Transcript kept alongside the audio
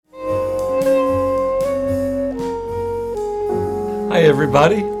Hi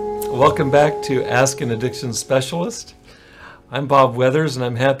everybody, welcome back to Ask an Addiction Specialist. I'm Bob Weathers and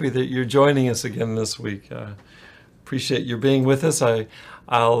I'm happy that you're joining us again this week. Appreciate your being with us.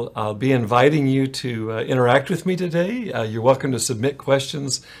 I'll be inviting you to interact with me today. You're welcome to submit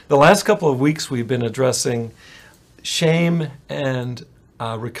questions. The last couple of weeks we've been addressing shame and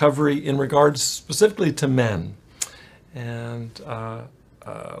recovery in regards specifically to men. And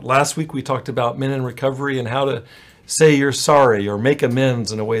last week we talked about men in recovery and how to say you're sorry or make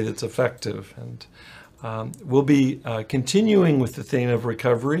amends in a way that's effective. And we'll be continuing with the theme of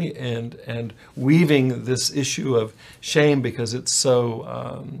recovery and weaving this issue of shame because it's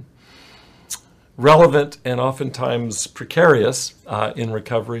so relevant and oftentimes precarious in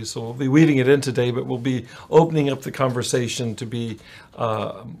recovery. So we'll be weaving it in today, but we'll be opening up the conversation to be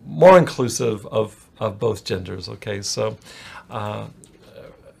more inclusive of both genders. Okay, so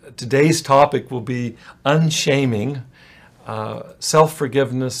today's topic will be unshaming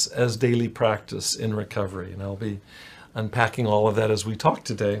self-forgiveness as daily practice in recovery. And I'll be unpacking all of that as we talk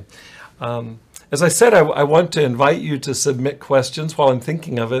today. As I said, I want to invite you to submit questions while I'm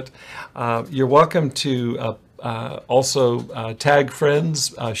thinking of it. You're welcome to also tag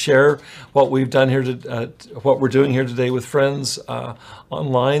friends, share what we've done here, what we're doing here today with friends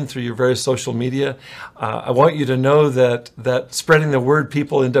online through your various social media. I want you to know that spreading the word,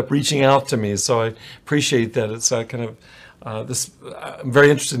 people end up reaching out to me, so I appreciate that. It's kind of I'm very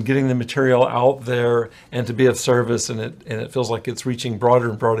interested in getting the material out there and to be of service, and it feels like it's reaching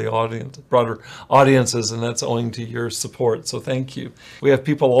broader and broader audiences, and that's owing to your support. So thank you. We have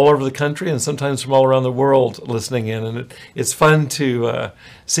people all over the country and sometimes from all around the world listening in, and it's fun to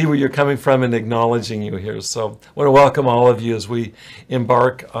see where you're coming from and acknowledging you here. So I want to welcome all of you as we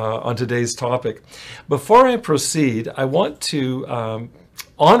embark on today's topic. Before I proceed, I want to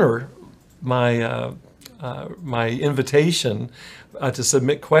honor my invitation to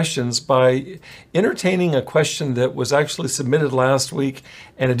submit questions by entertaining a question that was actually submitted last week,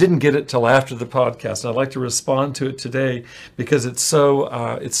 and I didn't get it till after the podcast. I'd like to respond to it today because it's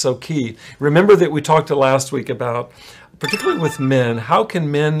so key. Remember that we talked last week about, particularly with men, how can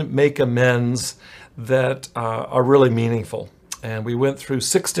men make amends that are really meaningful? And we went through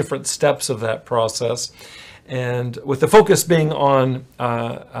 6 different steps of that process. And with the focus being on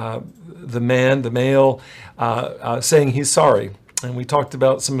the male, saying he's sorry. And we talked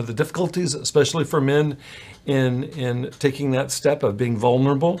about some of the difficulties, especially for men, in taking that step of being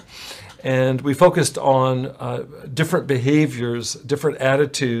vulnerable. And we focused on different behaviors, different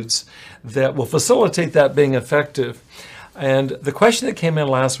attitudes that will facilitate that being effective. And the question that came in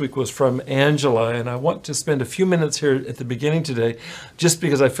last week was from Angela, and I want to spend a few minutes here at the beginning today, just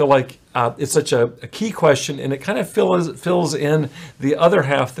because I feel like it's such a key question, and it kind of fills in the other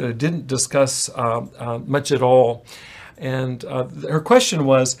half that I didn't discuss much at all. And her question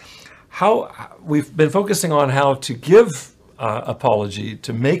was, how we've been focusing on how to give apology,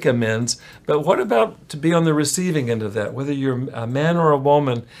 to make amends, but what about to be on the receiving end of that, whether you're a man or a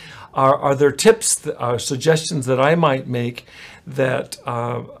woman? Are there tips, suggestions that I might make that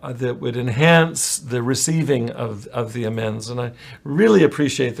would enhance the receiving of the amends? And I really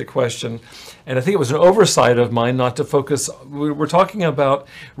appreciate the question. And I think it was an oversight of mine not to focus. We're talking about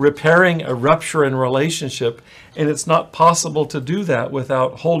repairing a rupture in relationship, and it's not possible to do that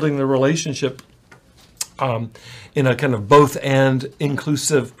without holding the relationship in a kind of both and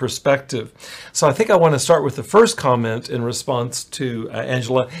inclusive perspective. So I think I want to start with the first comment in response to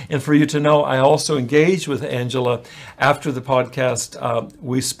Angela. And for you to know, I also engaged with Angela after the podcast.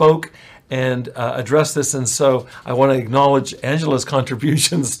 We spoke and addressed this. And so I want to acknowledge Angela's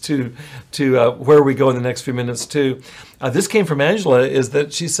contributions to where we go in the next few minutes too. This came from Angela, is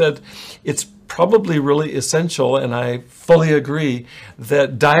that she said it's probably really essential, and I fully agree,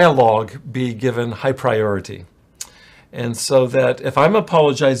 that dialogue be given high priority. And so that if I'm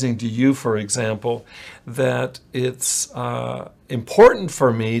apologizing to you, for example, that it's important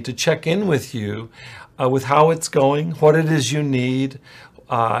for me to check in with you with how it's going, what it is you need.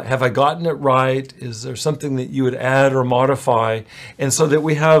 Have I gotten it right? Is there something that you would add or modify? And so that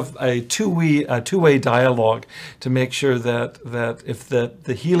we have a two-way dialogue to make sure that if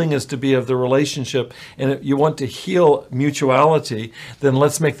the healing is to be of the relationship and if you want to heal mutuality, then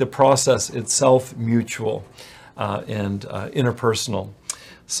let's make the process itself mutual and interpersonal.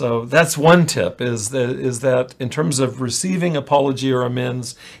 So that's one tip, is that in terms of receiving apology or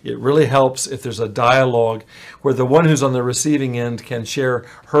amends, it really helps if there's a dialogue where the one who's on the receiving end can share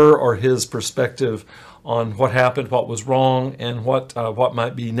her or his perspective on what happened, what was wrong, and what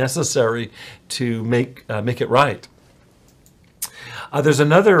might be necessary to make it right. There's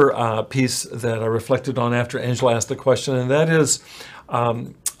another piece that I reflected on after Angela asked the question, and that is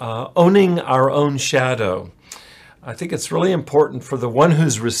owning our own shadow. I think it's really important for the one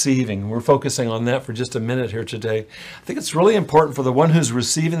who's receiving. We're focusing on that for just a minute here today. I think it's really important for the one who's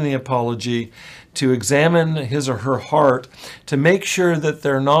receiving the apology to examine his or her heart to make sure that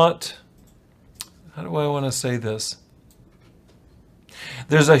they're not, how do I want to say this?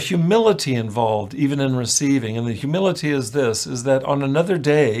 There's a humility involved even in receiving, and the humility is this, is that on another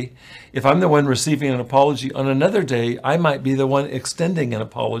day, if I'm the one receiving an apology, on another day, I might be the one extending an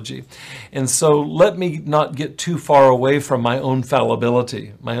apology. And so let me not get too far away from my own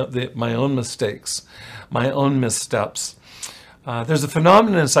fallibility, my own mistakes, my own missteps. There's a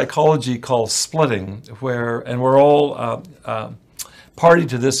phenomenon in psychology called splitting, and we're all party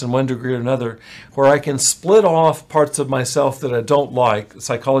to this in one degree or another, where I can split off parts of myself that I don't like.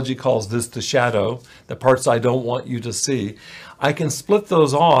 Psychology calls this the shadow, the parts I don't want you to see. I can split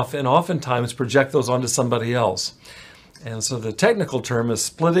those off and oftentimes project those onto somebody else. And so the technical term is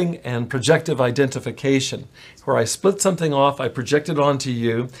splitting and projective identification, where I split something off, I project it onto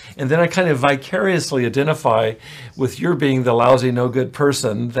you, and then I kind of vicariously identify with your being the lousy, no good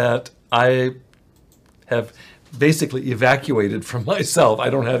person that I have basically evacuated from myself. I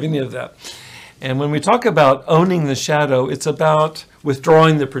don't have any of that. And when we talk about owning the shadow, it's about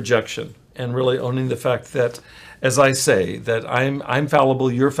withdrawing the projection and really owning the fact that, as I say, that I'm fallible,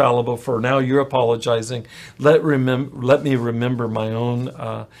 you're fallible, for now you're apologizing. Let me remember my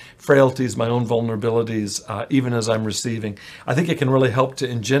own frailties, my own vulnerabilities, even as I'm receiving. I think it can really help to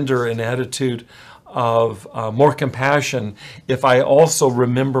engender an attitude of more compassion if I also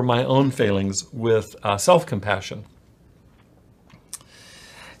remember my own failings with self-compassion.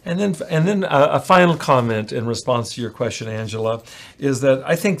 And then a final comment in response to your question, Angela, is that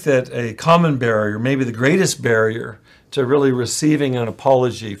I think that a common barrier, maybe the greatest barrier to really receiving an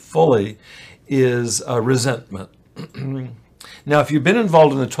apology fully, is resentment. Now, if you've been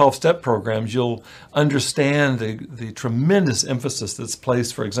involved in the 12-step programs, you'll understand the tremendous emphasis that's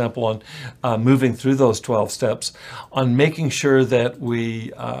placed, for example, on moving through those 12 steps, on making sure that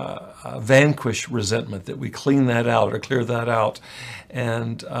we vanquish resentment, that we clean that out or clear that out.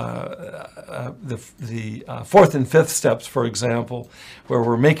 And the fourth and fifth steps, for example, where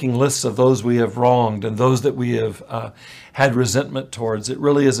we're making lists of those we have wronged and those that we have had resentment towards, it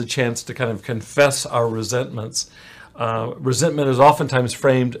really is a chance to kind of confess our resentments. Resentment is oftentimes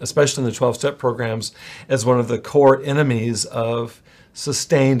framed, especially in the 12-step programs, as one of the core enemies of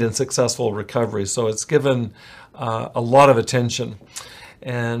sustained and successful recovery. So it's given a lot of attention.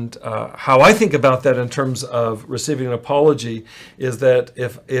 And how I think about that in terms of receiving an apology is that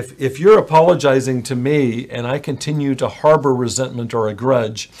if you're apologizing to me and I continue to harbor resentment or a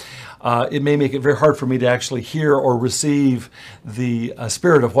grudge, it may make it very hard for me to actually hear or receive the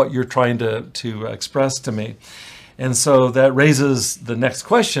spirit of what you're trying to express to me. And so that raises the next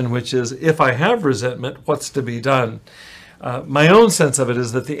question, which is, if I have resentment, what's to be done? My own sense of it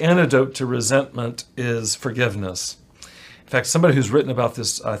is that the antidote to resentment is forgiveness. In fact, somebody who's written about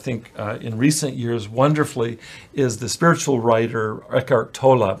this, I think, in recent years wonderfully is the spiritual writer Eckhart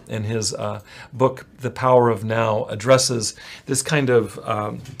Tolle. In his book, The Power of Now, addresses this kind of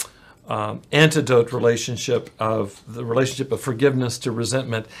antidote relationship of forgiveness to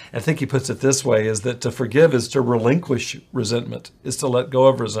resentment. I think he puts it this way, is that to forgive is to relinquish resentment, is to let go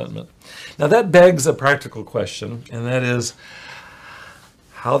of resentment. Now that begs a practical question, and that is,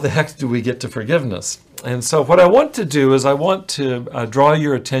 how the heck do we get to forgiveness? And so what I want to do is I want to draw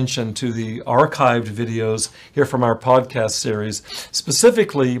your attention to the archived videos here from our podcast series,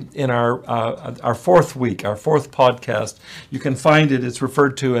 specifically in our fourth week, our fourth podcast. You can find it. It's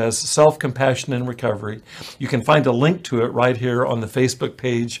referred to as Self-Compassion in Recovery. You can find a link to it right here on the Facebook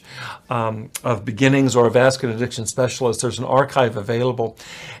page of Beginnings or of Ask an Addiction Specialist. There's an archive available.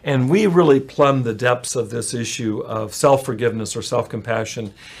 And we really plumb the depths of this issue of self-forgiveness or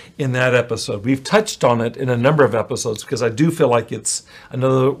self-compassion in that episode. We've touched on it in a number of episodes because I do feel like it's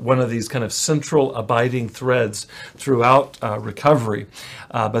another one of these kind of central abiding threads throughout recovery.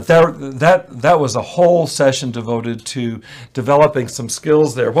 But that was a whole session devoted to developing some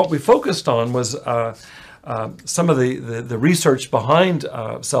skills there. What we focused on was some of the research behind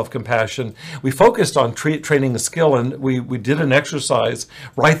self-compassion. We focused on training a skill, and we did an exercise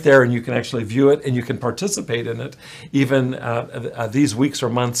right there, and you can actually view it and you can participate in it even these weeks or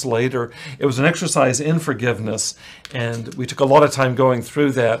months later. It was an exercise in forgiveness, and we took a lot of time going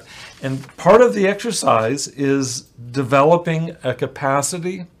through that. And part of the exercise is developing a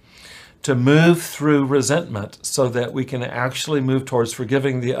capacity to move through resentment so that we can actually move towards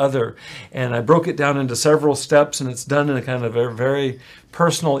forgiving the other. And I broke it down into several steps, and it's done in a kind of a very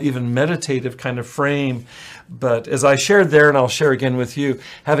personal, even meditative kind of frame. But as I shared there, and I'll share again with you,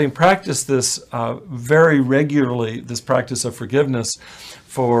 having practiced this very regularly, this practice of forgiveness,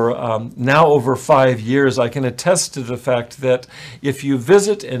 for now over 5 years, I can attest to the fact that if you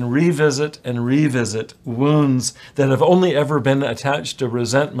visit and revisit wounds that have only ever been attached to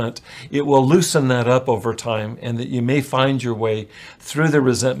resentment, it will loosen that up over time, and that you may find your way through the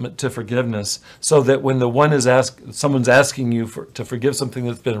resentment to forgiveness, so that when someone's asking you to forgive something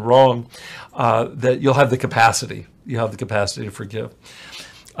that's been wrong, that you'll have the capacity. You have the capacity to forgive.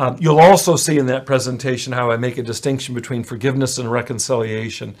 You'll also see in that presentation how I make a distinction between forgiveness and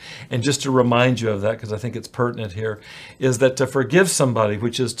reconciliation. And just to remind you of that, because I think it's pertinent here, is that to forgive somebody,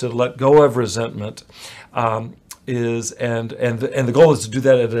 which is to let go of resentment, and the goal is to do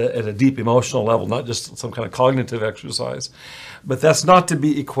that at a deep emotional level, not just some kind of cognitive exercise. But that's not to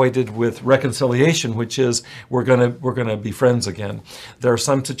be equated with reconciliation, which is we're gonna be friends again. There are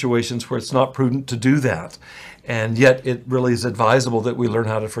some situations where it's not prudent to do that, and yet it really is advisable that we learn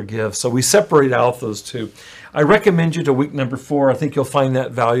how to forgive. So we separate out those two. I recommend you to week number 4. I think you'll find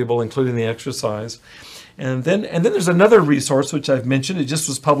that valuable, including the exercise. And then there's another resource which I've mentioned. It just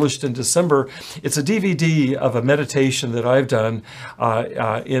was published in December. It's a DVD of a meditation that I've done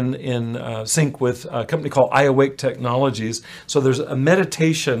in sync with a company called iAwake Technologies. So there's a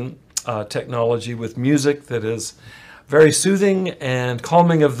meditation technology with music that is very soothing and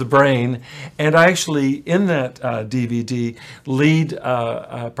calming of the brain. And I actually, in that DVD, lead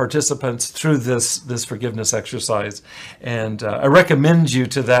participants through this forgiveness exercise. And I recommend you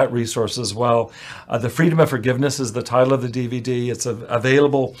to that resource as well. The Freedom of Forgiveness is the title of the DVD. It's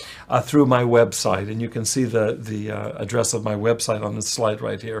available through my website. And you can see the address of my website on this slide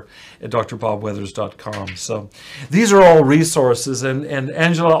right here at drbobweathers.com. So these are all resources. And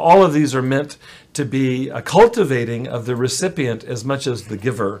Angela, all of these are meant to be cultivating of the recipient as much as the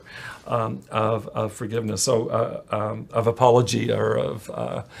giver of forgiveness, so of apology or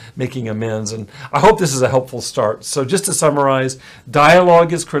of making amends. And I hope this is a helpful start. So just to summarize,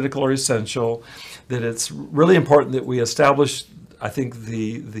 dialogue is critical or essential, that it's really important that we establish, I think,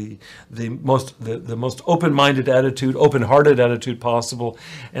 the most open-minded attitude, open-hearted attitude possible.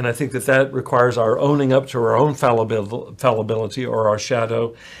 And I think that requires our owning up to our own fallibility or our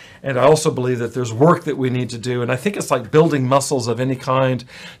shadow. And I also believe that there's work that we need to do. And I think it's like building muscles of any kind.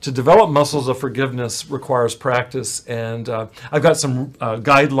 To develop muscles of forgiveness requires practice. And I've got some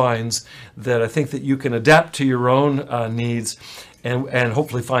guidelines that I think that you can adapt to your own needs and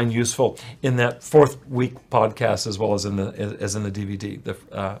hopefully find useful in that 4th week podcast, as well as in the DVD,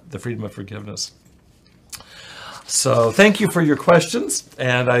 the Freedom of Forgiveness. So thank you for your questions,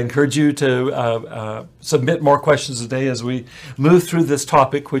 and I encourage you to submit more questions today as we move through this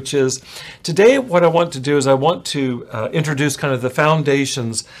topic, which is, today what I want to do is I want to introduce kind of the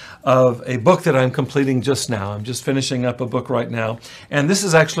foundations of a book that I'm completing just now. I'm just finishing up a book right now, and this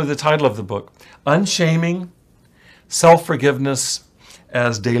is actually the title of the book, Unshaming Self-Forgiveness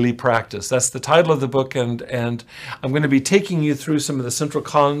as Daily Practice. That's the title of the book, and I'm going to be taking you through some of the central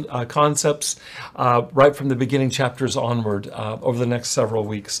concepts right from the beginning chapters onward over the next several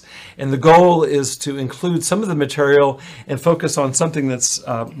weeks. And the goal is to include some of the material and focus on something that's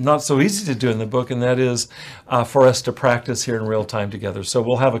not so easy to do in the book, and that is for us to practice here in real time together. So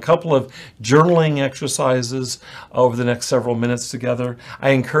we'll have a couple of journaling exercises over the next several minutes together. I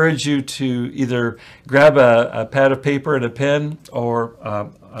encourage you to either grab a pad of paper and a pen, or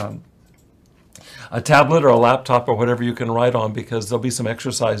a tablet or a laptop or whatever you can write on, because there'll be some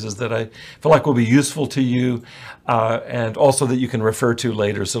exercises that I feel like will be useful to you, and also that you can refer to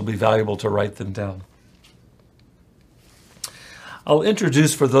later, so it'll be valuable to write them down. I'll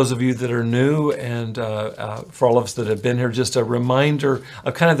introduce, for those of you that are new, and for all of us that have been here, just a reminder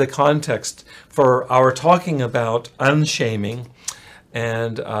of kind of the context for our talking about unshaming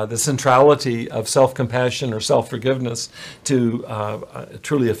and the centrality of self-compassion or self-forgiveness to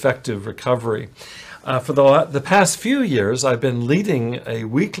truly effective recovery. For the past few years, I've been leading a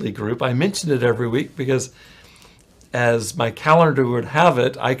weekly group. I mention it every week because, as my calendar would have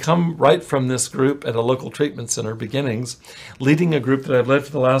it, I come right from this group at a local treatment center, Beginnings, leading a group that I've led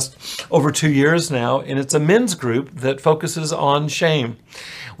for the last over 2 years now, and it's a men's group that focuses on shame.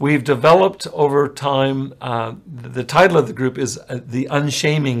 We've developed over time, the title of the group is the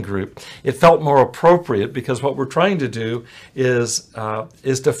Unshaming Group. It felt more appropriate because what we're trying to do is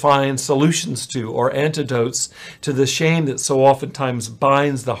to find solutions to, or antidotes to, the shame that so oftentimes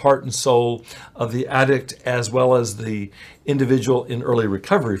binds the heart and soul of the addict as well as the individual in early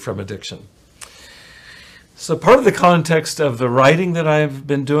recovery from addiction. So part of the context of the writing that I've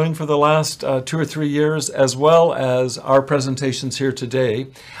been doing for the last 2 or 3 years, as well as our presentations here today,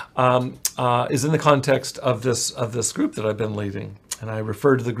 is in the context of this group that I've been leading. And I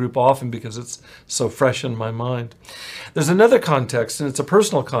refer to the group often because it's so fresh in my mind. There's another context, and it's a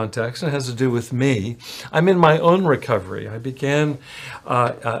personal context, and it has to do with me. I'm in my own recovery. I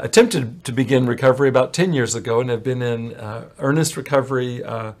attempted to begin recovery about 10 years ago, and have been in earnest recovery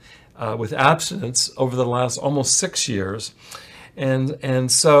with abstinence over the last almost 6 years.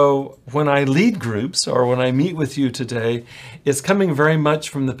 And so when I lead groups or when I meet with you today, it's coming very much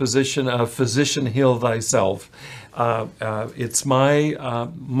from the position of physician heal thyself. It's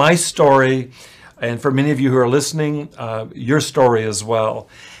my story, and for many of you who are listening, your story as well.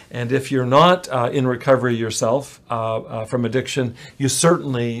 And if you're not in recovery yourself from addiction, you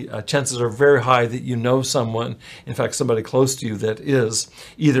certainly, chances are very high that you know someone, in fact, somebody close to you that is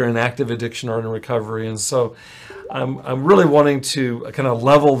either in active addiction or in recovery. And so I'm really wanting to kind of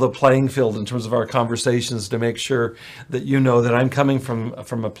level the playing field in terms of our conversations to make sure that you know that I'm coming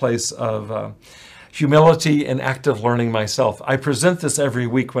from a place of humility and active learning myself. I present this every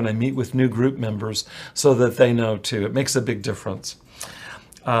week when I meet with new group members so that they know too. It makes a big difference.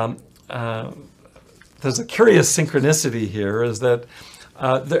 There's a curious synchronicity here, is that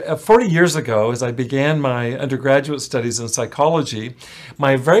 40 years ago, as I began my undergraduate studies in psychology,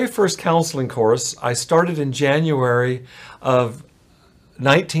 my very first counseling course, I started in January of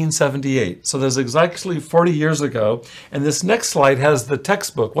 1978. So there's exactly 40 years ago. And this next slide has the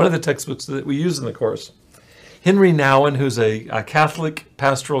textbook, one of the textbooks that we use in the course. Henry Nouwen, who's a Catholic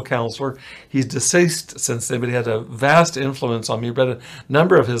pastoral counselor, he's deceased since then, but he had a vast influence on me. I read a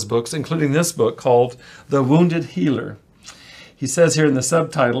number of his books, including this book called The Wounded Healer. He says here in the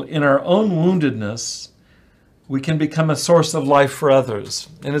subtitle, "In our own woundedness, we can become a source of life for others."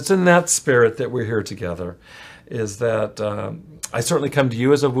 And it's in that spirit that we're here together, is that I certainly come to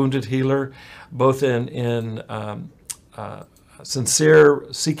you as a wounded healer, both in sincere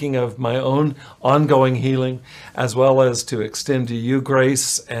seeking of my own ongoing healing, as well as to extend to you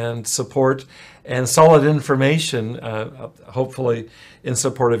grace and support and solid information, hopefully in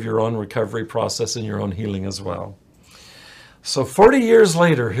support of your own recovery process and your own healing as well. So 40 years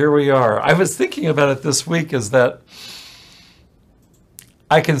later, here we are. I was thinking about it this week, is that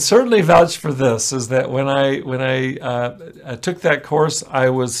I can certainly vouch for this, is that when I took that course, I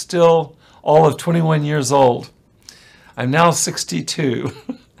was still all of 21 years old. I'm now 62.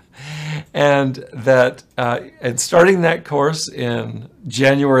 And that and starting that course in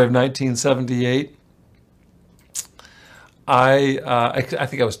January of 1978, I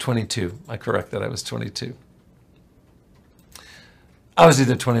think I was 22. I correct that, I was 22. I was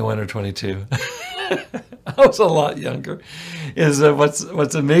either 21 or 22. I was a lot younger.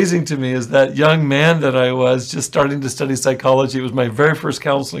 What's amazing to me is that young man that I was just starting to study psychology. It was my very first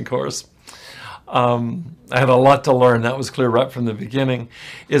counseling course. I had a lot to learn. That was clear right from the beginning.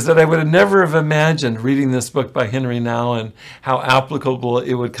 Is that I would have never have imagined reading this book by Henry Nouwen how applicable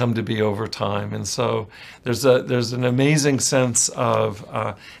it would come to be over time. And so there's an amazing sense of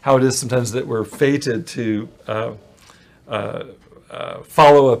how it is sometimes that we're fated to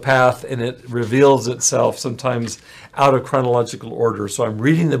follow a path, and it reveals itself sometimes out of chronological order. So I'm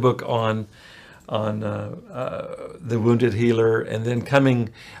reading the book on the Wounded Healer, and then coming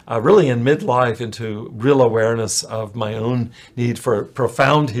really in midlife into real awareness of my own need for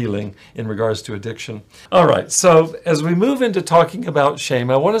profound healing in regards to addiction. All right, so as we move into talking about shame,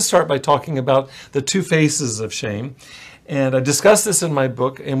 I want to start by talking about the two faces of shame. And I discussed this in my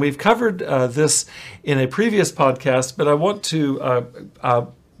book, and we've covered this in a previous podcast, but I want to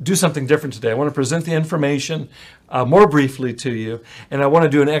do something different today. I want to present the information more briefly to you, and I want to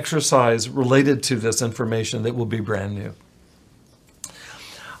do an exercise related to this information that will be brand new.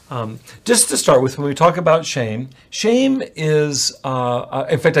 Just to start with, when we talk about shame, shame is,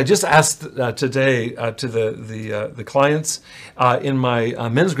 in fact, I just asked today to the clients in my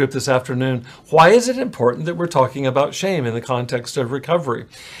men's group this afternoon, why is it important that we're talking about shame in the context of recovery?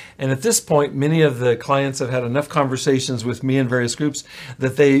 And at this point, many of the clients have had enough conversations with me in various groups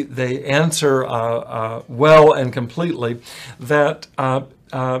that they answer well and completely that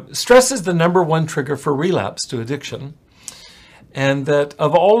stress is the #1 trigger for relapse to addiction. And that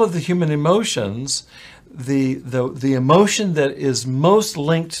of all of the human emotions, the emotion that is most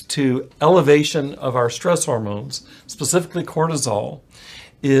linked to elevation of our stress hormones, specifically cortisol,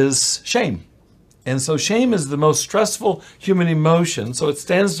 is shame. And so shame is the most stressful human emotion. So it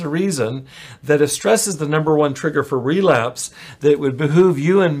stands to reason that if stress is the #1 trigger for relapse, that it would behoove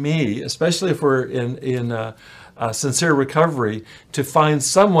you and me, especially if we're in sincere recovery to find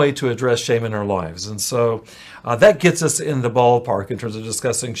some way to address shame in our lives. And so that gets us in the ballpark in terms of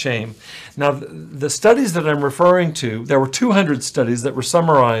discussing shame. Now, the studies that I'm referring to, there were 200 studies that were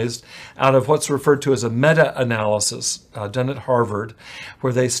summarized out of what's referred to as a meta-analysis done at Harvard,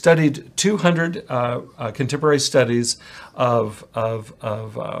 where they studied 200 contemporary studies of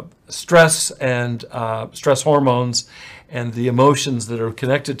stress and stress hormones and the emotions that are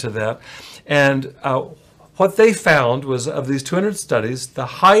connected to that. And what they found was, of these 200 studies, the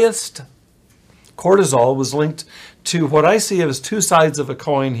highest cortisol was linked to what I see as two sides of a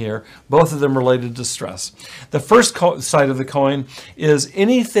coin here, both of them related to stress. The first side of the coin is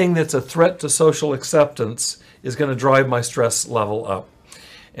anything that's a threat to social acceptance is going to drive my stress level up.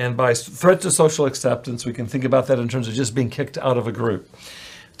 And by threat to social acceptance, we can think about that in terms of just being kicked out of a group.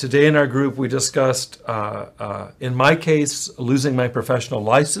 Today in our group, we discussed, in my case, losing my professional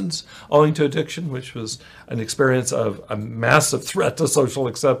license owing to addiction, which was an experience of a massive threat to social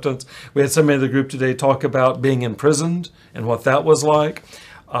acceptance. We had somebody in the group today talk about being imprisoned and what that was like.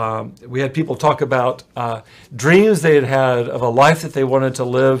 We had people talk about dreams they had had of a life that they wanted to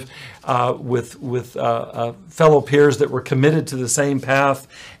live with fellow peers that were committed to the same path,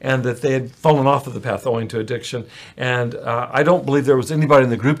 and that they had fallen off of the path owing to addiction. And I don't believe there was anybody in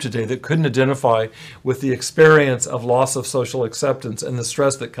the group today that couldn't identify with the experience of loss of social acceptance and the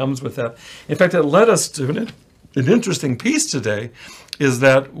stress that comes with that. In fact, it led us to an interesting piece today, is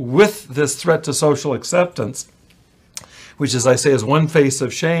that with this threat to social acceptance, which, as I say, is one face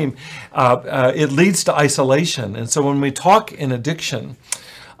of shame, it leads to isolation. And so when we talk in addiction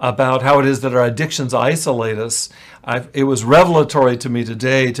about how it is that our addictions isolate us, it was revelatory to me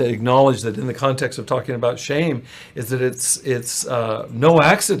today to acknowledge that in the context of talking about shame, is that it's no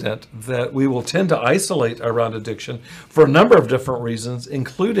accident that we will tend to isolate around addiction for a number of different reasons,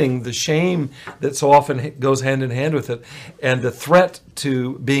 including the shame that so often goes hand in hand with it, and the threat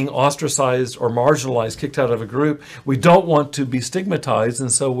to being ostracized or marginalized, kicked out of a group. We don't want to be stigmatized,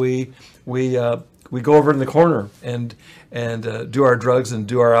 and so we go over in the corner and do our drugs and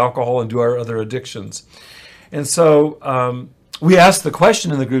do our alcohol and do our other addictions. And so we asked the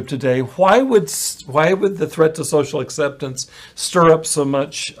question in the group today, why would the threat to social acceptance stir up so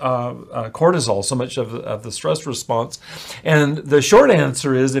much cortisol, so much of the stress response? And the short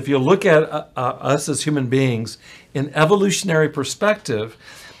answer is, if you look at us as human beings in evolutionary perspective,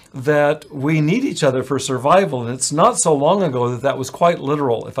 that we need each other for survival. And it's not so long ago that was quite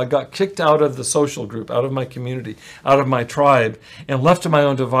literal. If I got kicked out of the social group, out of my community, out of my tribe, and left to my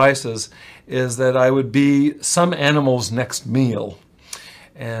own devices, is that I would be some animal's next meal.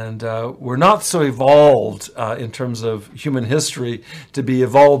 And we're not so evolved in terms of human history to be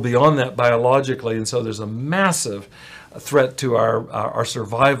evolved beyond that biologically. And so there's a massive threat to our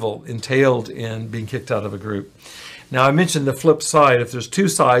survival entailed in being kicked out of a group. Now, I mentioned the flip side. If there's two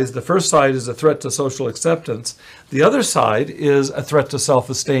sides, the first side is a threat to social acceptance. The other side is a threat to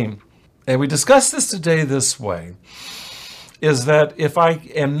self-esteem. And we discussed this today this way, is that if I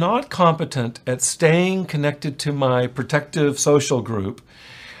am not competent at staying connected to my protective social group,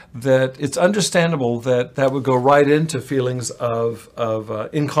 that it's understandable that that would go right into feelings of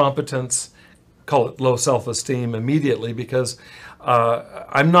incompetence, call it low self-esteem immediately, because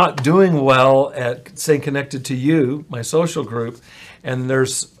I'm not doing well at staying connected to you, my social group, and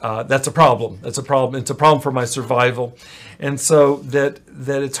that's a problem. That's a problem. It's a problem for my survival. And so that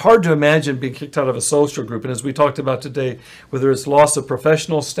it's hard to imagine being kicked out of a social group. And as we talked about today, whether it's loss of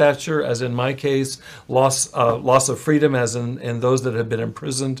professional stature, as in my case, loss of freedom, as in those that have been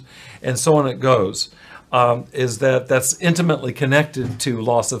imprisoned, and so on it goes, that's intimately connected to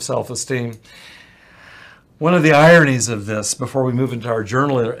loss of self-esteem. One of the ironies of this, before we move into our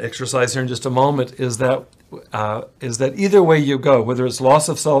journal exercise here in just a moment, is that either way you go, whether it's loss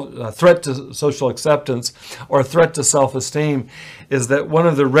of threat to social acceptance or threat to self-esteem, is that one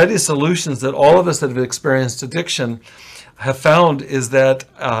of the ready solutions that all of us that have experienced addiction have found is that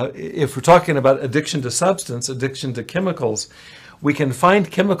if we're talking about addiction to substance, addiction to chemicals, we can find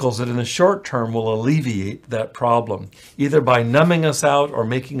chemicals that in the short term will alleviate that problem, either by numbing us out or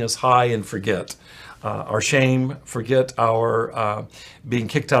making us high and forget our shame, forget our being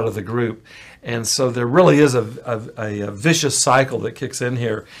kicked out of the group. And so there really is a vicious cycle that kicks in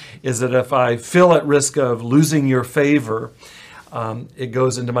here, is that if I feel at risk of losing your favor, it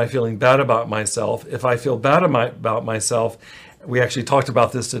goes into my feeling bad about myself. If I feel bad about myself, we actually talked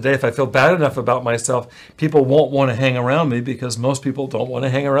about this today, if I feel bad enough about myself, people won't want to hang around me, because most people don't want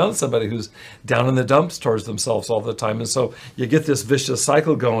to hang around somebody who's down in the dumps towards themselves all the time. And so you get this vicious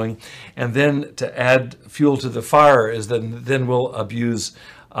cycle going. And then to add fuel to the fire is then we'll abuse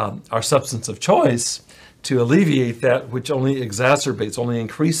our substance of choice to alleviate that, which only exacerbates, only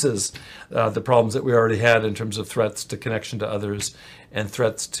increases the problems that we already had in terms of threats to connection to others and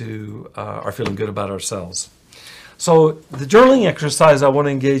threats to our feeling good about ourselves. So the journaling exercise I want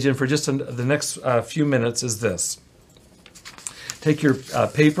to engage in for just the next few minutes is this. Take your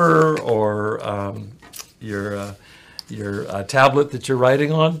paper or your tablet that you're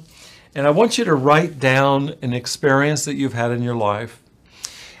writing on, and I want you to write down an experience that you've had in your life,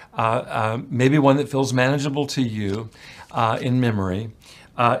 maybe one that feels manageable to you in memory,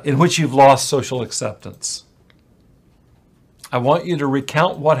 in which you've lost social acceptance. I want you to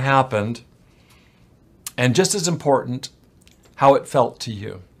recount what happened, and just as important, how it felt to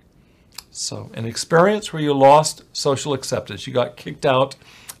you. So, an experience where you lost social acceptance. You got kicked out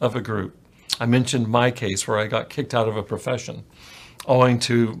of a group. I mentioned my case where I got kicked out of a profession, owing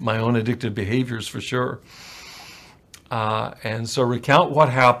to my own addictive behaviors for sure. And so recount what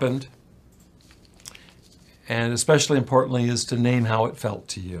happened, and especially importantly is to name how it felt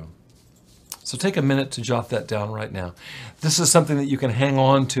to you. So take a minute to jot that down right now. This is something that you can hang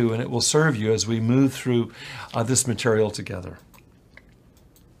on to, and it will serve you as we move through this material together.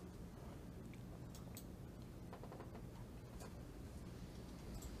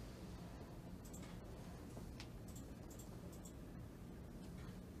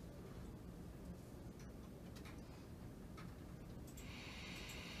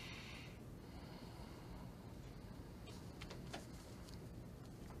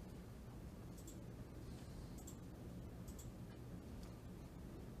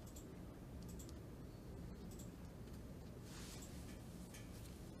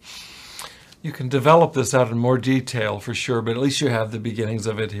 You can develop this out in more detail for sure, but at least you have the beginnings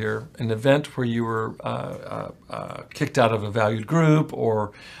of it here. An event where you were kicked out of a valued group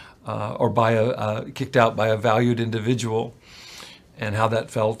or kicked out by a valued individual, and how that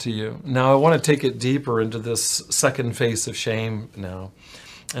felt to you. Now I want to take it deeper into this second phase of shame now,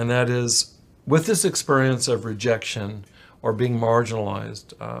 and that is with this experience of rejection or being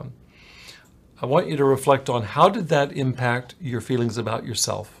marginalized. I want you to reflect on how did that impact your feelings about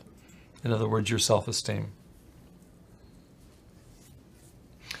yourself? In other words, your self-esteem.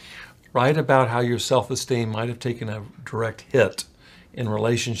 Write about how your self-esteem might have taken a direct hit in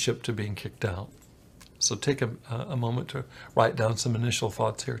relationship to being kicked out. So take a moment to write down some initial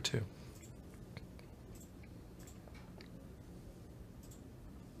thoughts here too.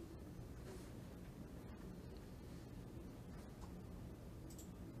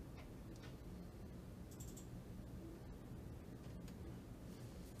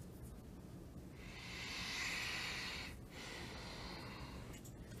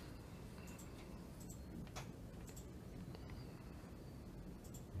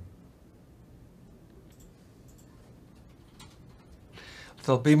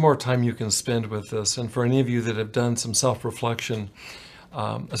 There'll be more time you can spend with this, and for any of you that have done some self-reflection,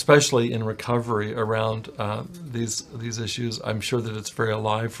 especially in recovery around these issues, I'm sure that it's very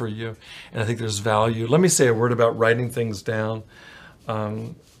alive for you, and I think there's value. Let me say a word about writing things down.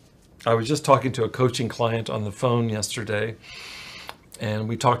 I was just talking to a coaching client on the phone yesterday, and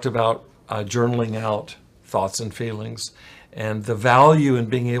we talked about journaling out thoughts and feelings, and the value in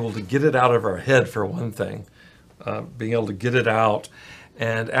being able to get it out of our head, for one thing, being able to get it out,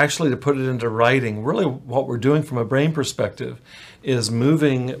 and actually to put it into writing. Really what we're doing from a brain perspective is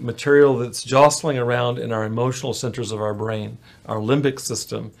moving material that's jostling around in our emotional centers of our brain, our limbic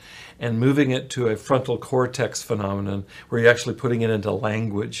system, and moving it to a frontal cortex phenomenon where you're actually putting it into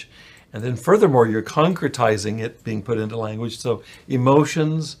language. And then furthermore, you're concretizing it being put into language. So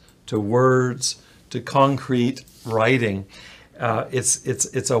emotions to words to concrete writing.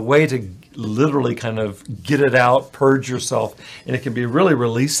 It's a way to literally kind of get it out, purge yourself, and it can be really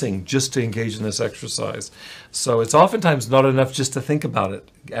releasing just to engage in this exercise. So it's oftentimes not enough just to think about it.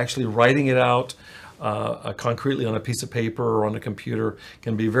 Actually writing it out concretely on a piece of paper or on a computer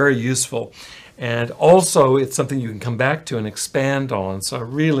can be very useful. And also it's something you can come back to and expand on. So I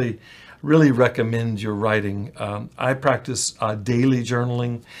really recommend your writing. I practice daily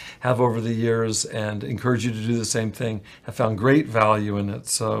journaling, have over the years, and encourage you to do the same thing. Have found great value in it.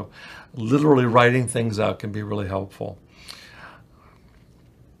 So literally writing things out can be really helpful.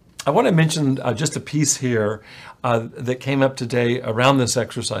 I want to mention just a piece here that came up today around this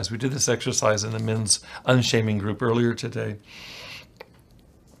exercise. We did this exercise in the men's unshaming group earlier today.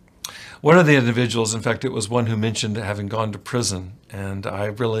 One of the individuals, in fact, it was one who mentioned having gone to prison, and I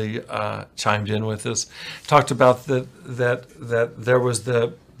really chimed in with this. Talked about that there was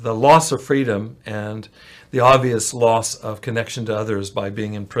the loss of freedom and the obvious loss of connection to others by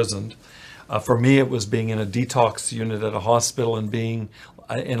being imprisoned. For me, it was being in a detox unit at a hospital and being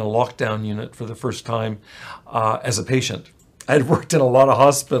in a lockdown unit for the first time as a patient. I had worked in a lot of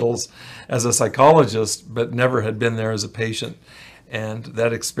hospitals as a psychologist, but never had been there as a patient. And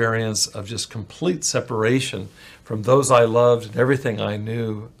that experience of just complete separation from those I loved and everything I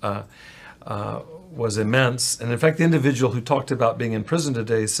knew was immense. And in fact, the individual who talked about being in prison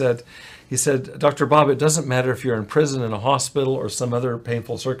today said, Dr. Bob, it doesn't matter if you're in prison, in a hospital, or some other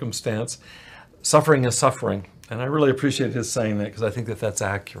painful circumstance. Suffering is suffering. And I really appreciate his saying that, because I think that that's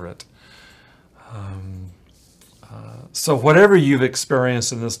accurate. So whatever you've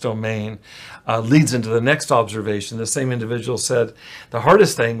experienced in this domain leads into the next observation. The same individual said the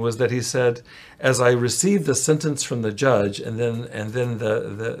hardest thing was that he said, as I received the sentence from the judge and then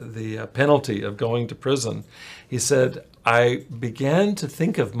the penalty of going to prison, he said, I began to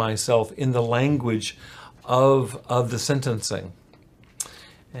think of myself in the language of the sentencing.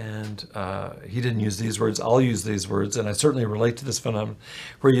 And he didn't use these words. I'll use these words, and I certainly relate to this phenomenon,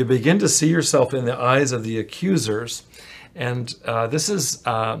 where you begin to see yourself in the eyes of the accusers. And this is,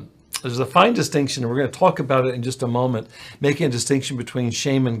 there's a fine distinction, and we're going to talk about it in just a moment, making a distinction between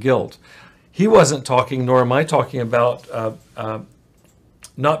shame and guilt. He wasn't talking, nor am I talking about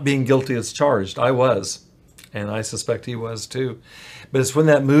not being guilty as charged. I was, and I suspect he was too. But it's when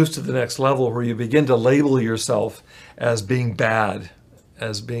that moves to the next level where you begin to label yourself as being bad,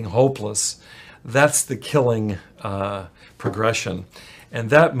 as being hopeless. That's the killing progression. And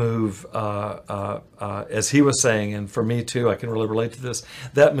that move, as he was saying, and for me too, I can really relate to this,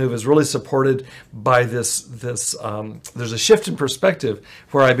 that move is really supported by this there's a shift in perspective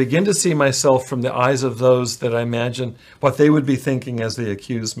where I begin to see myself from the eyes of those that I imagine what they would be thinking as they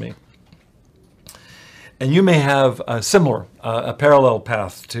accuse me. And you may have a similar, a parallel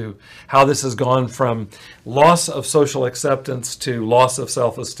path to how this has gone from loss of social acceptance to loss of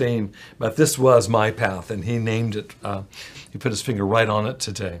self-esteem. But this was my path, and he named it. He put his finger right on it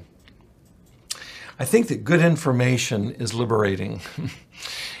today. I think that good information is liberating.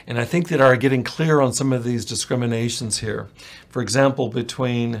 And I think that our getting clear on some of these discriminations here, for example,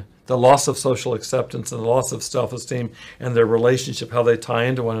 between the loss of social acceptance and the loss of self-esteem and their relationship, how they tie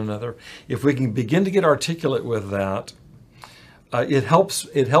into one another, if we can begin to get articulate with that, it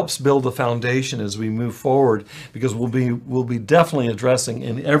helps build a foundation as we move forward, because we'll be definitely addressing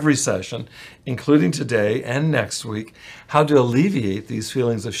in every session, including today and next week, how to alleviate these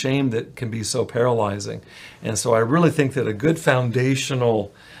feelings of shame that can be so paralyzing. And so I really think that a good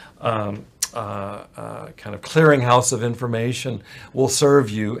foundational kind of clearinghouse of information will serve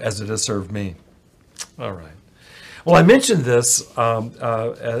you as it has served me. All right. Well, I mentioned this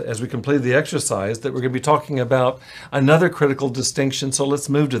as we completed the exercise, that we're going to be talking about another critical distinction. So let's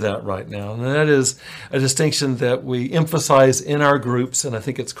move to that right now. And that is a distinction that we emphasize in our groups, and I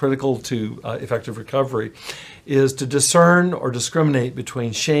think it's critical to effective recovery, is to discern or discriminate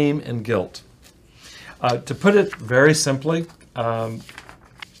between shame and guilt. To put it very simply,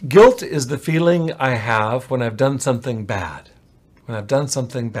 guilt is the feeling I have when I've done something bad. When I've done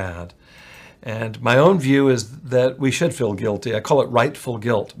something bad. And my own view is that we should feel guilty. I call it rightful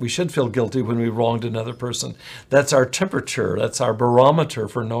guilt. We should feel guilty when we wronged another person. That's our temperature. That's our barometer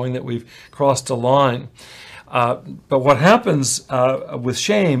for knowing that we've crossed a line. But what happens with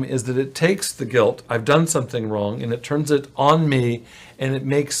shame is that it takes the guilt, I've done something wrong, and it turns it on me, and it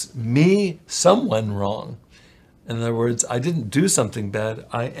makes me someone wrong. In other words, I didn't do something bad.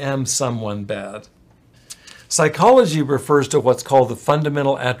 I am someone bad. Psychology refers to what's called the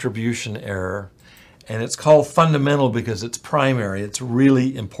fundamental attribution error. And it's called fundamental because it's primary. It's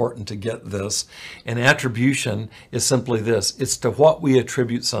really important to get this. And attribution is simply this. It's to what we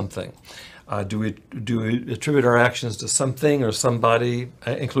attribute something. Do we attribute our actions to something or somebody,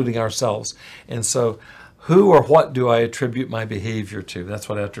 including ourselves? And so who or what do I attribute my behavior to? That's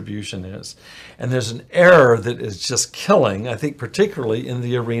what attribution is. And there's an error that is just killing, I think, particularly in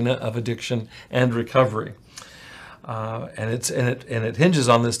the arena of addiction and recovery. And it hinges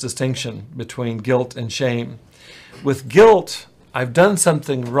on this distinction between guilt and shame. With guilt, I've done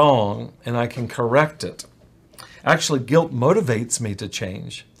something wrong and I can correct it. Actually, guilt motivates me to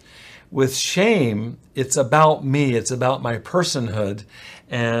change. With shame, it's about me, it's about my personhood,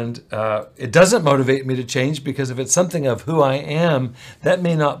 and it doesn't motivate me to change, because if it's something of who I am, that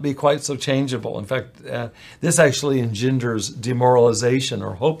may not be quite so changeable. In fact, this actually engenders demoralization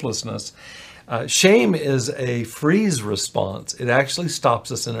or hopelessness. Shame is a freeze response. It actually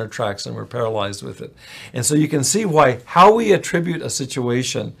stops us in our tracks and we're paralyzed with it. And so you can see why how we attribute a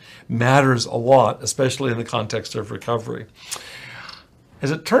situation matters a lot, especially in the context of recovery. As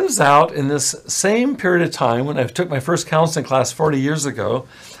it turns out, in this same period of time, when I took my first counseling class 40 years ago,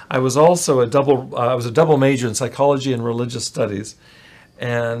 I was also a double major in psychology and religious studies.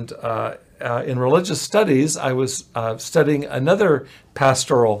 And in religious studies, I was studying another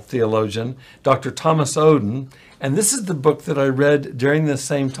pastoral theologian, Dr. Thomas Oden, and this is the book that I read during this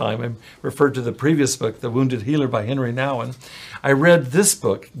same time. I referred to the previous book, The Wounded Healer by Henry Nouwen. I read this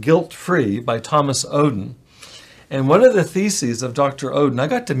book, Guilt Free by Thomas Oden. And one of the theses of Dr. Oden, I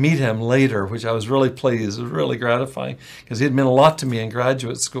got to meet him later, which I was really pleased. It was really gratifying because he had meant a lot to me in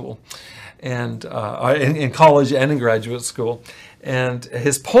graduate school and in college and in graduate school. And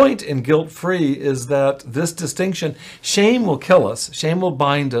his point in Guilt Free is that this distinction, shame will kill us. Shame will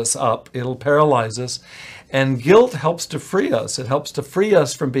bind us up. It'll paralyze us. And guilt helps to free us. It helps to free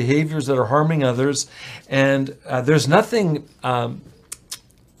us from behaviors that are harming others. And there's nothing in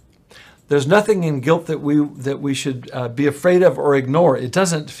guilt that we should be afraid of or ignore. It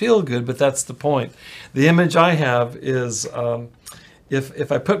doesn't feel good, but that's the point. The image I have is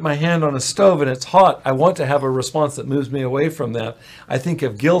if I put my hand on a stove and it's hot, I want to have a response that moves me away from that. I think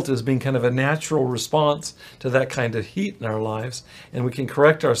of guilt as being kind of a natural response to that kind of heat in our lives, and we can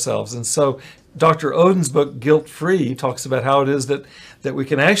correct ourselves. And so Dr. Oden's book, Guilt Free, talks about how it is that we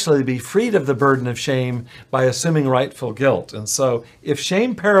can actually be freed of the burden of shame by assuming rightful guilt. And so if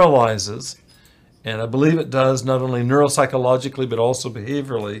shame paralyzes, and I believe it does not only neuropsychologically but also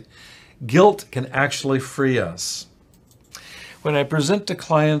behaviorally, guilt can actually free us. When I present to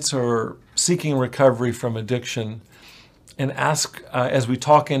clients who are seeking recovery from addiction and ask, as we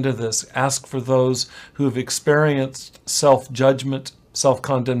talk into this, ask for those who have experienced self-judgment,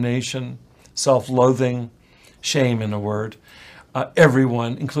 self-condemnation, self-loathing, shame in a word,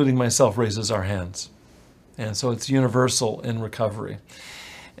 everyone, including myself, raises our hands. And so it's universal in recovery.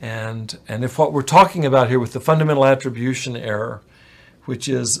 And if what we're talking about here with the fundamental attribution error, which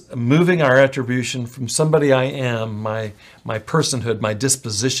is moving our attribution from somebody I am, my personhood, my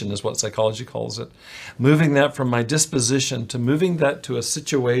disposition is what psychology calls it, moving that from my disposition to moving that to a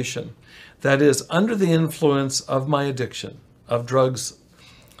situation that is under the influence of my addiction, of drugs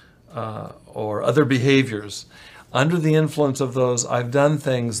or other behaviors. Under the influence of those, I've done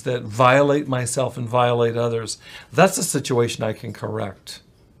things that violate myself and violate others. That's a situation I can correct.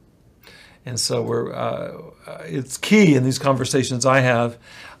 And so it's key in these conversations I have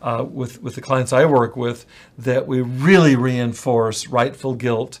with the clients I work with that we really reinforce rightful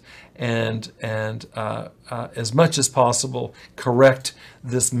guilt and as much as possible correct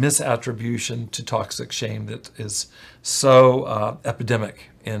this misattribution to toxic shame that is so epidemic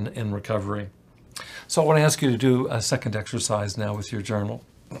in recovery. So I want to ask you to do a second exercise now with your journal.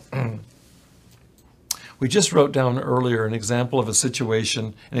 We just wrote down earlier an example of a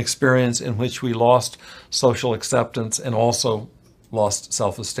situation, an experience in which we lost social acceptance and also lost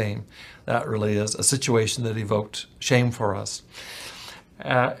self-esteem. That really is a situation that evoked shame for us.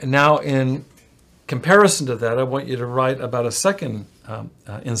 Now, in comparison to that, I want you to write about a second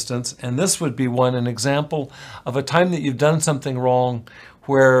instance, and this would be an example of a time that you've done something wrong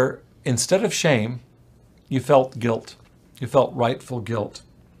where instead of shame, you felt guilt. You felt rightful guilt.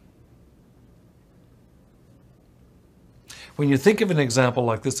 When you think of an example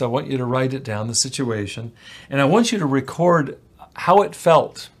like this, I want you to write it down, the situation, and I want you to record how it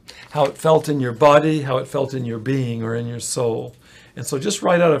felt in your body, how it felt in your being or in your soul. And so just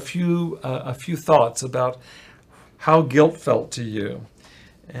write out a few thoughts about how guilt felt to you.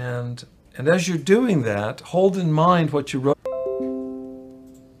 And as you're doing that, hold in mind what you wrote.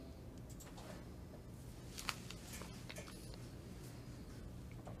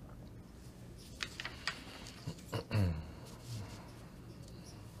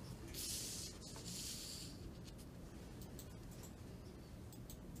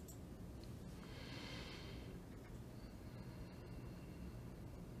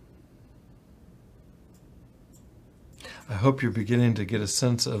 I hope you're beginning to get a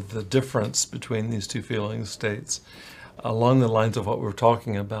sense of the difference between these two feeling states. Along the lines of what we're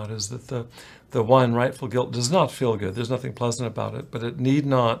talking about is that the one, rightful guilt, does not feel good. There's nothing pleasant about it, but it need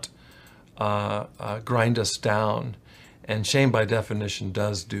not grind us down. And shame, by definition,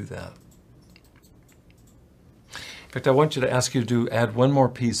 does do that. In fact, I want you to ask you to add one more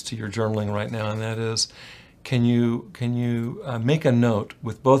piece to your journaling right now, and that is, can you make a note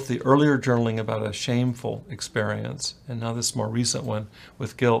with both the earlier journaling about a shameful experience and now this more recent one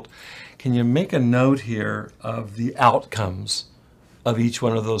with guilt? Can you make a note here of the outcomes of each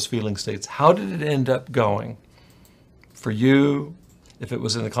one of those feeling states? How did it end up going for you? If it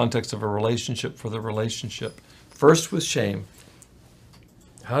was in the context of a relationship, for the relationship. First with shame.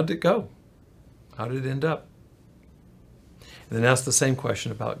 How did it go? How did it end up? And then ask the same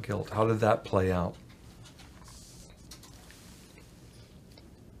question about guilt. How did that play out?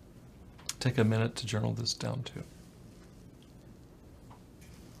 Take a minute to journal this down too.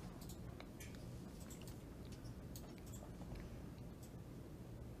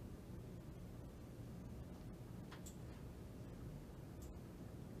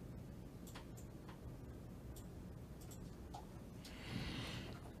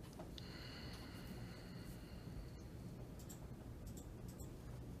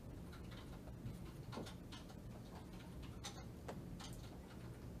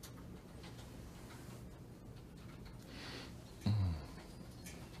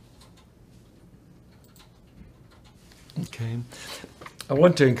 Okay. I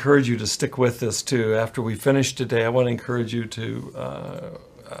want to encourage you to stick with this too. After we finish today, I want to encourage you to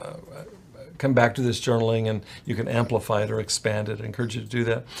come back to this journaling, and you can amplify it or expand it. I encourage you to do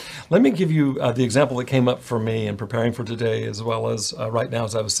that. Let me give you the example that came up for me in preparing for today, as well as right now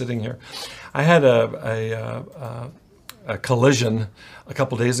as I was sitting here. I had a collision a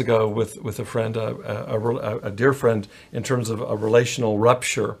couple days ago with a friend, a dear friend, in terms of a relational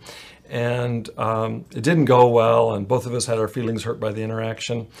rupture. And it didn't go well, and both of us had our feelings hurt by the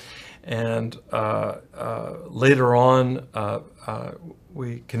interaction. And later on,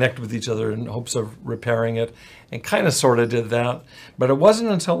 we connected with each other in hopes of repairing it, and kind of sort of did that. But it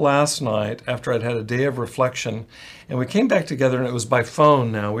wasn't until last night, after I'd had a day of reflection, and we came back together, and it was by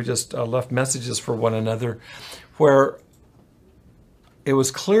phone now. We just left messages for one another, where it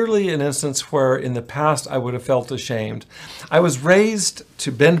was clearly an instance where in the past I would have felt ashamed. I was raised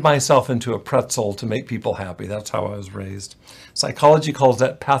to bend myself into a pretzel to make people happy. That's how I was raised. Psychology calls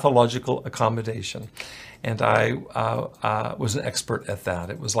that pathological accommodation. And I was an expert at that.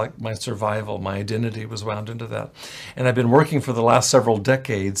 It was like my survival, my identity was wound into that. And I've been working for the last several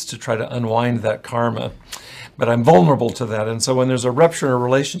decades to try to unwind that karma. But I'm vulnerable to that. And so when there's a rupture in a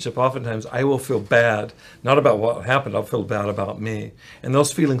relationship, oftentimes I will feel bad, not about what happened, I'll feel bad about me. And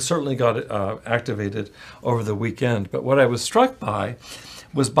those feelings certainly got activated over the weekend. But what I was struck by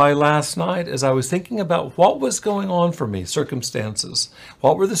was by last night, as I was thinking about what was going on for me, circumstances.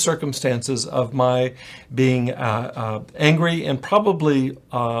 What were the circumstances of my being angry and probably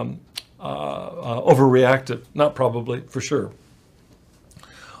overreactive? Not probably, for sure.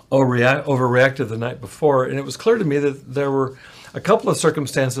 Overreacted the night before, and it was clear to me that there were a couple of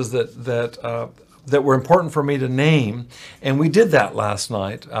circumstances that were important for me to name, and we did that last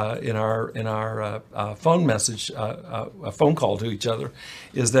night in our phone message, a phone call to each other.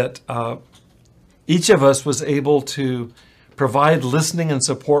 Is that each of us was able to provide listening and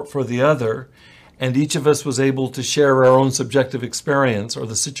support for the other, and each of us was able to share our own subjective experience or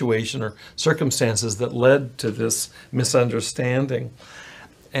the situation or circumstances that led to this misunderstanding.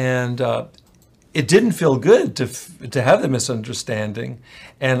 And it didn't feel good to have the misunderstanding.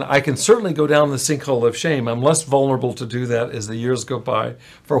 And I can certainly go down the sinkhole of shame. I'm less vulnerable to do that as the years go by,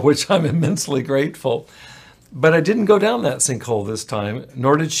 for which I'm immensely grateful. But I didn't go down that sinkhole this time,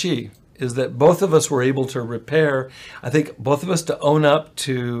 nor did she. Is that both of us were able to repair, I think both of us to own up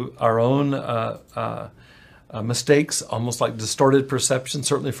to our own mistakes, almost like distorted perception.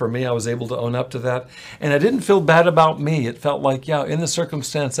 Certainly for me, I was able to own up to that. And I didn't feel bad about me. It felt like, yeah, in the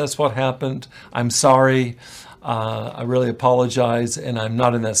circumstance, that's what happened. I'm sorry. I really apologize. And I'm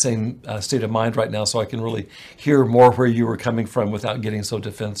not in that same state of mind right now, so I can really hear more where you were coming from without getting so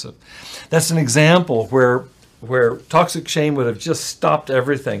defensive. That's an example where toxic shame would have just stopped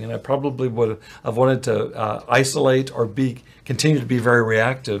everything. And I probably would have wanted to isolate or continue to be very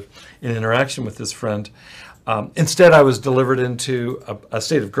reactive in interaction with this friend. Instead, I was delivered into a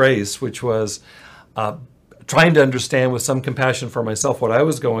state of grace, which was trying to understand with some compassion for myself what I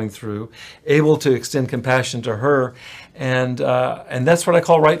was going through, able to extend compassion to her, and that's what I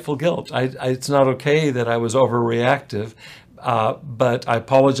call rightful guilt. It's not okay that I was overreactive, but I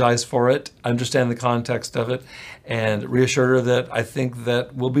apologize for it, understand the context of it, and reassured her that I think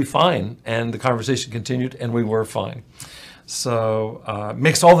that we'll be fine. And the conversation continued, and we were fine. So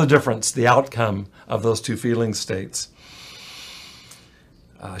makes all the difference, the outcome of those two feeling states.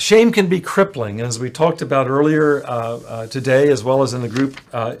 Shame can be crippling, as we talked about earlier today, as well as in the group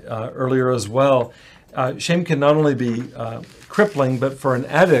earlier as well. Shame can not only be crippling, but for an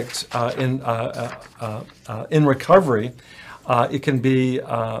addict in recovery, it can be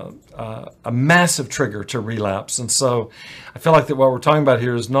a massive trigger to relapse. And so I feel like that what we're talking about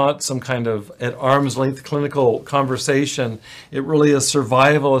here is not some kind of at arm's length clinical conversation. It really is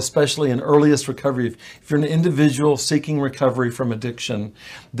survival, especially in earliest recovery. If you're an individual seeking recovery from addiction,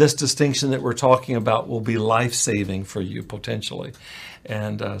 this distinction that we're talking about will be life-saving for you potentially,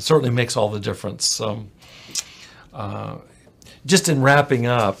 and certainly makes all the difference. So just in wrapping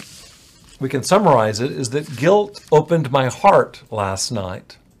up, we can summarize it, is that guilt opened my heart last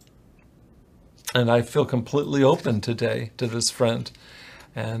night. And I feel completely open today to this friend.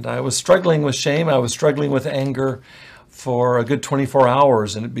 And I was struggling with shame. I was struggling with anger for a good 24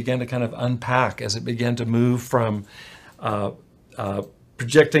 hours. And it began to kind of unpack as it began to move from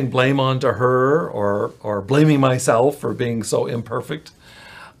projecting blame onto her or blaming myself for being so imperfect,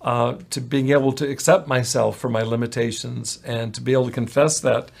 to being able to accept myself for my limitations and to be able to confess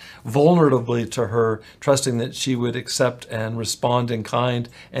that vulnerably to her, trusting that she would accept and respond in kind,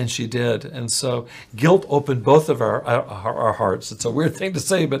 and she did. And so guilt opened both of our hearts. It's a weird thing to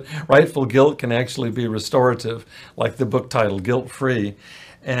say, but rightful guilt can actually be restorative, like the book title, Guilt Free.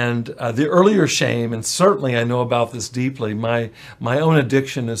 And the earlier shame, and certainly I know about this deeply, my own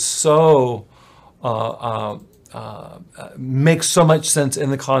addiction is so makes so much sense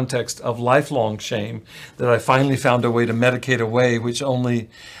in the context of lifelong shame that I finally found a way to medicate away, which only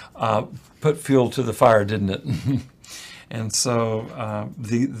put fuel to the fire, didn't it? And so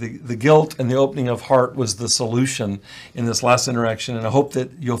the guilt and the opening of heart was the solution in this last interaction. And I hope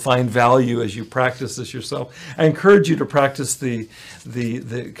that you'll find value as you practice this yourself. I encourage you to practice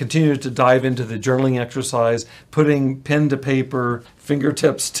continue to dive into the journaling exercise, putting pen to paper,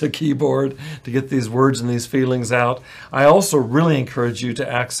 fingertips to keyboard to get these words and these feelings out. I also really encourage you to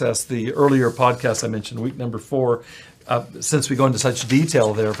access the earlier podcast I mentioned, week number 4, since we go into such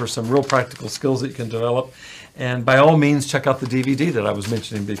detail there for some real practical skills that you can develop. And by all means, check out the DVD that I was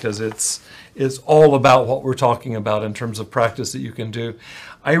mentioning, because it's all about what we're talking about in terms of practice that you can do.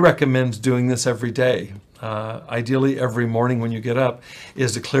 I recommend doing this every day. Ideally, every morning when you get up,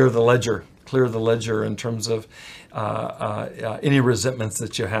 is to clear the ledger in terms of any resentments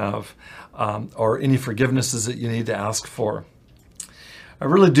that you have or any forgivenesses that you need to ask for. I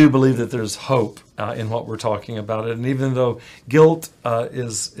really do believe that there's hope in what we're talking about. And even though guilt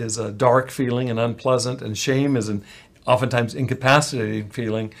is a dark feeling and unpleasant, and shame is an oftentimes incapacitating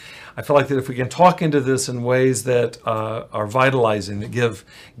feeling, I feel like that if we can talk into this in ways that are vitalizing, that give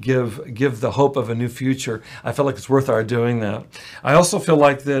the hope of a new future, I feel like it's worth our doing that. I also feel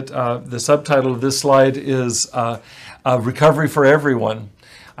like that the subtitle of this slide is Recovery for Everyone.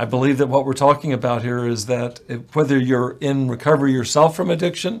 I believe that what we're talking about here is that whether you're in recovery yourself from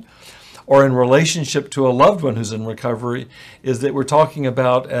addiction or in relationship to a loved one who's in recovery, is that we're talking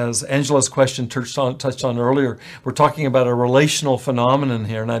about, as Angela's question touched on earlier, we're talking about a relational phenomenon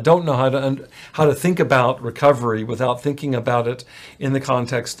here. And I don't know how to think about recovery without thinking about it in the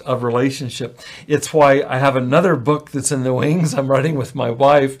context of relationship. It's why I have another book that's in the wings I'm writing with my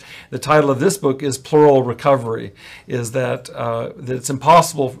wife. The title of this book is Plural Recovery, is that it's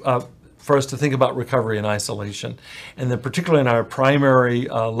impossible for us to think about recovery in isolation. And then particularly in our primary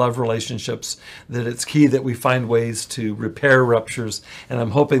love relationships, that it's key that we find ways to repair ruptures. And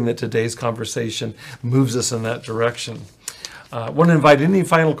I'm hoping that today's conversation moves us in that direction. I want to invite any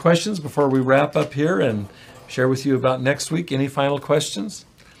final questions before we wrap up here and share with you about next week. Any final questions?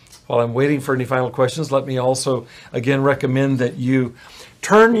 While I'm waiting for any final questions, let me also again recommend that you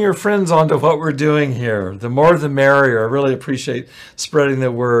turn your friends onto what we're doing here. The more the merrier. I really appreciate spreading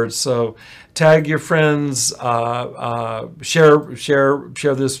the word. So tag your friends, share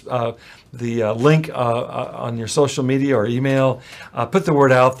this, the link on your social media or email. Put the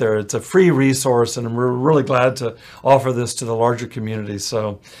word out there. It's a free resource, and we're really glad to offer this to the larger community.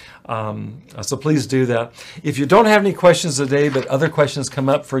 So please do that. If you don't have any questions today, but other questions come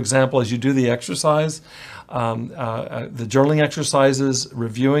up, for example, as you do the exercise, the journaling exercises,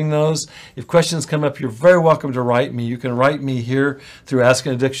 reviewing those. If questions come up, you're very welcome to write me. You can write me here through Ask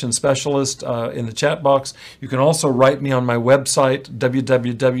an Addiction Specialist in the chat box. You can also write me on my website,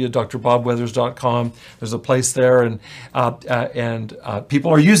 www.drbobweathers.com. There's a place there, and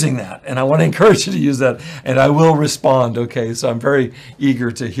people are using that, and I want to encourage you to use that, and I will respond, okay? So I'm very eager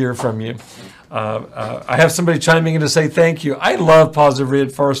to hear from you. I have somebody chiming in to say thank you. I love positive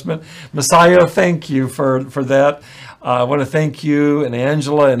reinforcement. Messiah, thank you for that. I want to thank you and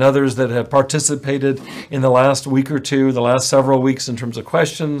Angela and others that have participated in the last week or two, the last several weeks in terms of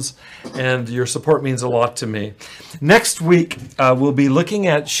questions, and your support means a lot to me. Next week, we'll be looking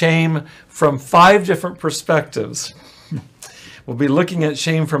at shame from 5 different perspectives. We'll be looking at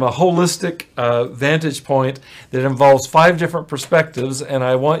shame from a holistic vantage point that involves 5 different perspectives, and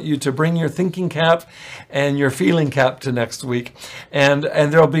I want you to bring your thinking cap and your feeling cap to next week, and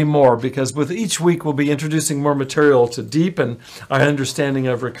there'll be more, because with each week we'll be introducing more material to deepen our understanding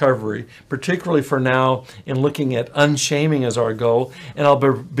of recovery, particularly for now in looking at unshaming as our goal, and I'll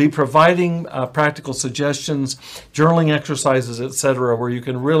be providing practical suggestions, journaling exercises, etc., where you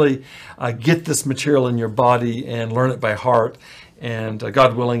can really get this material in your body and learn it by heart. And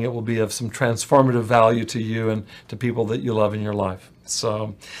God willing, it will be of some transformative value to you and to people that you love in your life.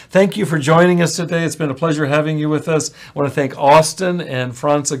 So thank you for joining us today. It's been a pleasure having you with us. I want to thank Austin and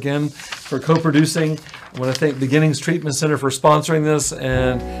Franz again for co-producing. I want to thank Beginnings Treatment Center for sponsoring this,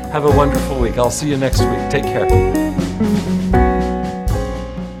 and have a wonderful week. I'll see you next week. Take care.